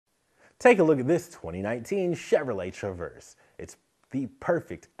Take a look at this 2019 Chevrolet Traverse. It's the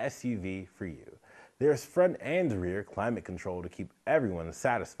perfect SUV for you. There's front and rear climate control to keep everyone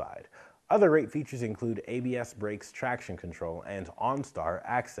satisfied. Other great features include ABS brakes, traction control, and OnStar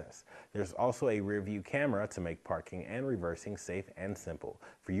access. There's also a rear view camera to make parking and reversing safe and simple.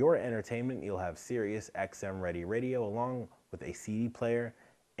 For your entertainment, you'll have Sirius XM ready radio along with a CD player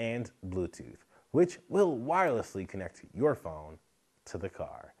and Bluetooth, which will wirelessly connect your phone to the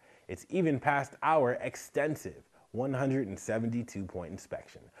car. It's even passed our extensive 172-point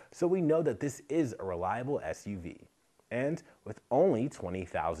inspection, so we know that this is a reliable SUV. And with only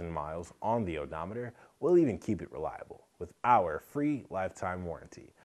 20,000 miles on the odometer, we'll even keep it reliable with our free lifetime warranty.